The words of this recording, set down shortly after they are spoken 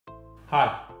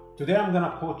Hi, today I'm going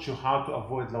to coach you how to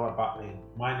avoid lower back pain.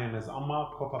 My name is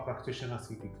Ammar, COPA practitioner,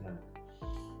 CP clinic.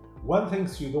 One thing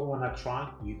you don't want to try,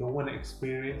 you don't want to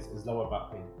experience is lower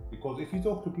back pain. Because if you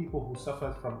talk to people who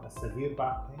suffer from a severe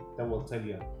back pain, they will tell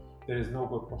you there is no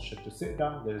good posture to sit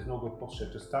down, there is no good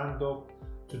posture to stand up,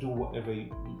 to do whatever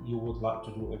you would like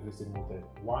to do every single day.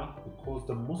 Why? Because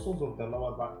the muscles of the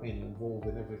lower back pain involved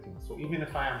in everything. So even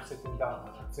if I am sitting down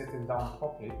and I'm sitting down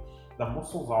properly, the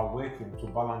muscles are working to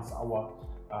balance our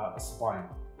spine.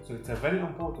 So it's very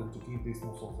important to keep these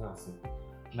muscles healthy.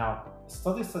 Now,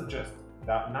 studies suggest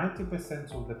that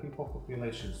 90% of the people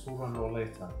population, sooner or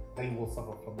later, they will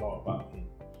suffer from lower back pain.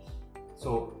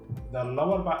 So the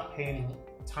lower back pain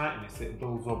tightness, it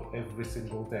builds up every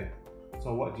single day.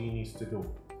 So what do you need to do?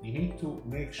 You need to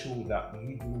make sure that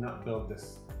you do not build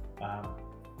this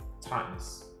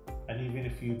tightness. And even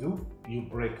if you do, you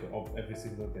break it up every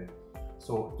single day.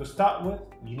 So to start with,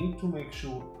 you need to make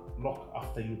sure, look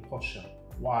after your posture.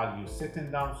 While you're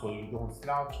sitting down, so you don't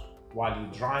slouch. While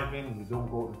you're driving, you don't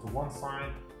go into one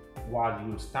side. While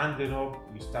you're standing up,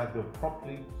 you stand up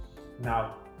properly.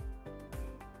 Now,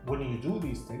 when you do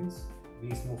these things,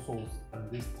 these muscles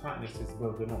and this tightness is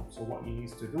building up. So what you need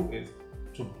to do is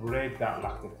to break that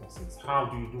lactic acid. How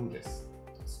do you do this?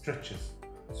 Stretches.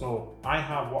 So I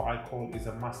have what I call is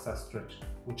a master stretch,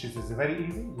 which is very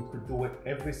easy. You could do it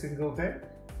every single day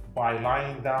by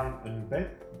lying down in bed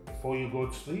before you go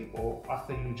to sleep or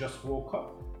after you just woke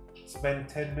up. Spend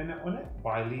 10 minutes on it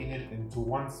by leaning into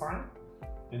one side,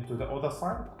 into the other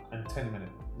side, and 10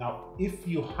 minutes. Now, if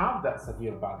you have that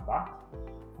severe bad back,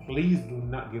 please do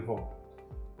not give up.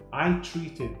 I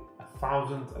treated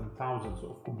thousands and thousands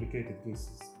of complicated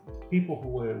cases. People who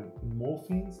were in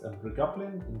morphines and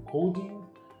pregabalin and codeine.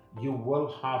 You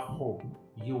will have hope.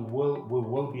 We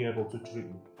will be able to treat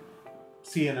you.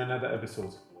 See you in another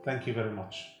episode. Thank you very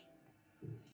much.